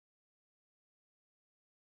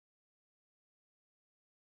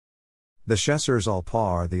The Chasseurs Alpins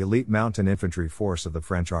are the elite mountain infantry force of the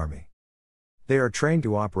French army. They are trained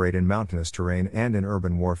to operate in mountainous terrain and in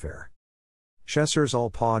urban warfare. Chasseurs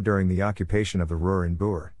Alpins during the occupation of the Ruhr in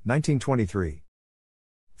Buer, 1923.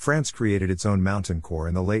 France created its own mountain corps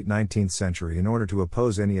in the late 19th century in order to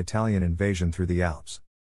oppose any Italian invasion through the Alps.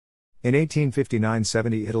 In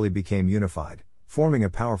 1859-70 Italy became unified, forming a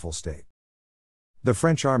powerful state. The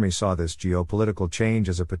French army saw this geopolitical change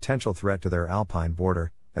as a potential threat to their Alpine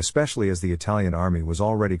border, especially as the Italian army was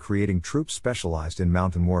already creating troops specialized in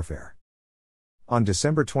mountain warfare. On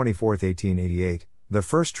December 24, 1888, the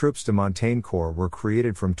first troupes de montagne corps were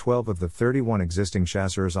created from 12 of the 31 existing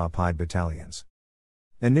Chasseurs Alpins battalions.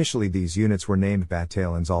 Initially these units were named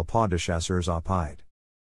Battalions Alpins de Chasseurs Alpins.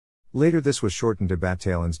 Later this was shortened to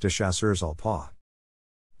Battalions de Chasseurs Alpins.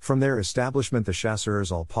 From their establishment the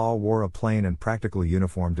Chasseurs Alpins wore a plain and practical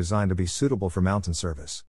uniform designed to be suitable for mountain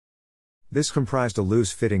service. This comprised a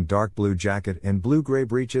loose-fitting dark blue jacket and blue-gray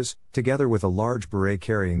breeches, together with a large beret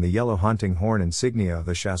carrying the yellow hunting horn insignia of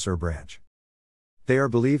the Chasseur branch. They are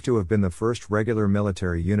believed to have been the first regular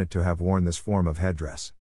military unit to have worn this form of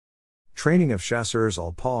headdress. Training of Chasseurs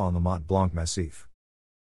Alpins on the Mont Blanc Massif.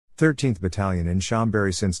 13th Battalion in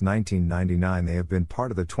Chambéry since 1999. They have been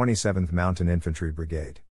part of the 27th Mountain Infantry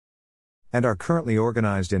Brigade and are currently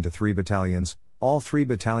organized into 3 battalions. All 3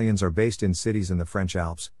 battalions are based in cities in the French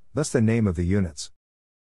Alps, thus the name of the units.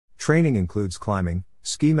 Training includes climbing,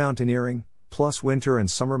 ski mountaineering, plus winter and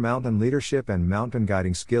summer mountain leadership and mountain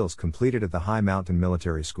guiding skills completed at the High Mountain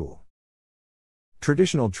Military School.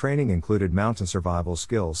 Traditional training included mountain survival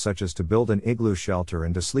skills such as to build an igloo shelter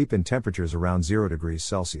and to sleep in temperatures around 0 degrees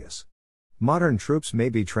Celsius. Modern troops may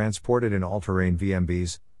be transported in all-terrain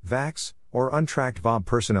VMBs, VACs, or untracked VOB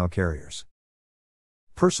personnel carriers.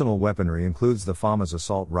 Personal weaponry includes the FAMA's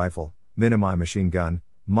assault rifle, Minimi machine gun,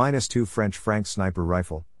 -2 French Frank sniper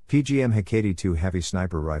rifle, PGM Hikati 2 heavy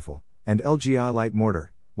sniper rifle, and LGI light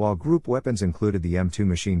mortar, while group weapons included the M2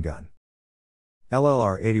 machine gun,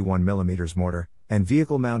 LLR 81mm mortar, and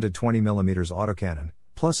vehicle-mounted 20mm autocannon,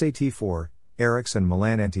 plus AT-4, Eriks and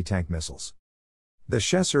Milan anti-tank missiles. The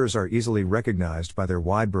Chasseurs are easily recognized by their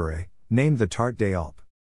wide beret, named the Tarte des Alpes.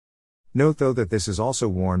 Note though that this is also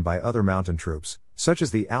worn by other mountain troops, such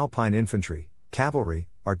as the Alpine Infantry, cavalry,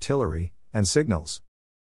 artillery, and signals.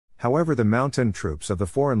 However, the mountain troops of the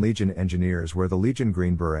Foreign Legion Engineers wear the Legion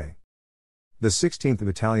Green Beret. The 16th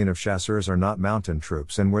Battalion of Chasseurs are not mountain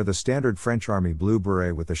troops and wear the standard French Army blue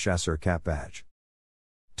beret with the Chasseur cap badge.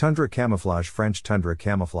 Tundra camouflage. French tundra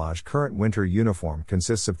camouflage. Current winter uniform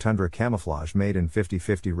consists of tundra camouflage made in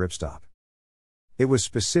 50-50 ripstop. It was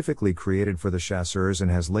specifically created for the Chasseurs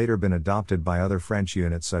and has later been adopted by other French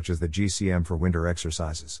units such as the GCM for winter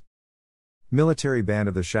exercises. Military band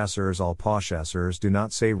of the Chasseurs Alpins. Chasseurs do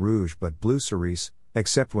not say rouge but bleu cerise,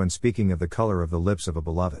 except when speaking of the color of the lips of a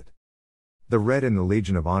beloved. The red in the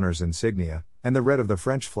Legion of Honor's insignia, and the red of the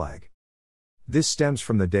French flag. This stems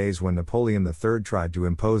from the days when Napoleon III tried to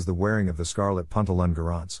impose the wearing of the scarlet pantalon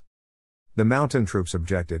garants. The mountain troops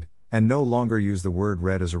objected, and no longer use the word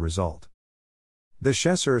red as a result. The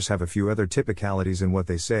Chasseurs have a few other typicalities in what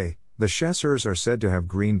they say. The Chasseurs are said to have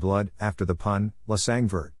green blood, after the pun, la sang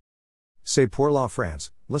verte. C'est pour la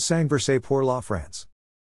France, la sang verte c'est pour la France.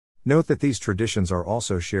 Note that these traditions are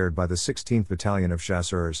also shared by the 16th Battalion of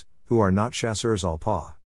Chasseurs, who are not Chasseurs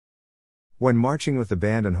Alpins. When marching with the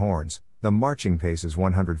band and horns, the marching pace is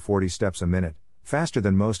 140 steps a minute, faster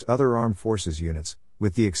than most other armed forces units,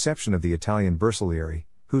 with the exception of the Italian Bersaglieri,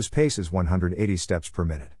 whose pace is 180 steps per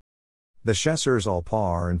minute. The Chasseurs Alpins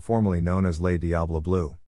are informally known as Les Diables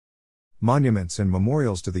Bleus. Monuments and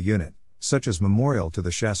memorials to the unit, such as Memorial to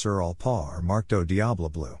the Chasseurs Alpins, are marked au Diable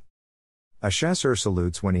Bleu. A chasseur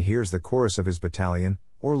salutes when he hears the chorus of his battalion,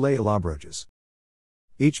 or les labroges.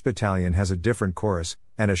 Each battalion has a different chorus,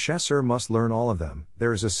 and a chasseur must learn all of them.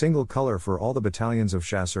 There is a single color for all the battalions of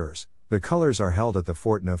chasseurs. The colors are held at the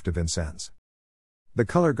Fort Neuf de Vincennes. The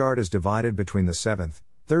color guard is divided between the 7th,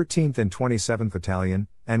 13th and 27th Battalion,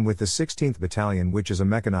 and with the 16th Battalion, which is a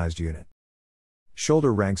mechanized unit.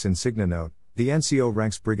 Shoulder ranks. Insignia. Note, the NCO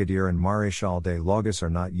ranks Brigadier and Maréchal des Logis are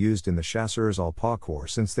not used in the Chasseurs Alpins Corps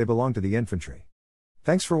since they belong to the infantry.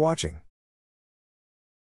 Thanks for watching.